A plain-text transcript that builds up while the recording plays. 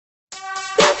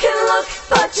look,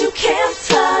 but you can't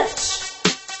touch.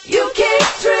 You keep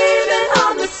dreaming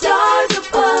on the stars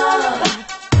above.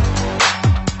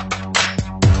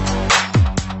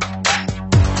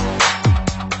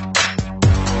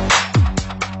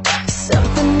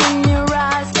 Something in your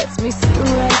eyes lets me see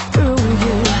right through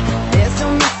you. There's no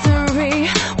mystery,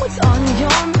 what's on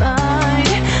your mind?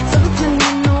 Something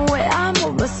in the way I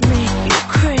move must make you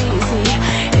crazy.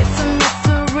 It's a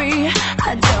mystery,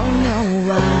 I don't know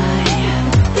why.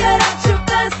 Get out your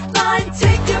best line,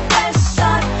 take your best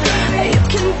shot. You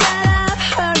can bet I've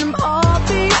heard them all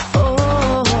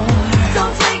before.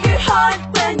 Don't take it hard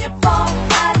when you fall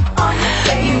flat on your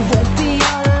face. You won't be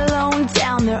all alone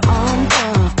down there on the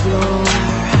floor.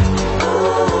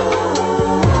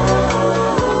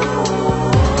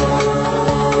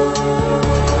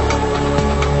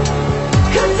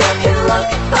 Cause you can look,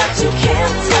 but you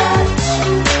can't touch.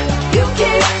 You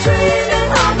keep dreaming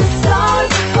on the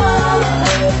stars above.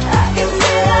 I can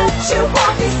see that you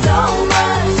want me so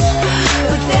much,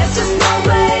 but there's just no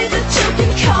way that you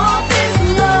can call this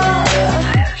love.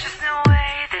 There's just no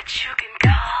way that you can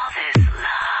call this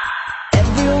love.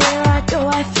 Everywhere I go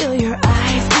I feel your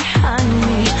eyes behind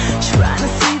me, trying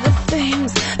to see the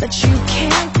things that you can't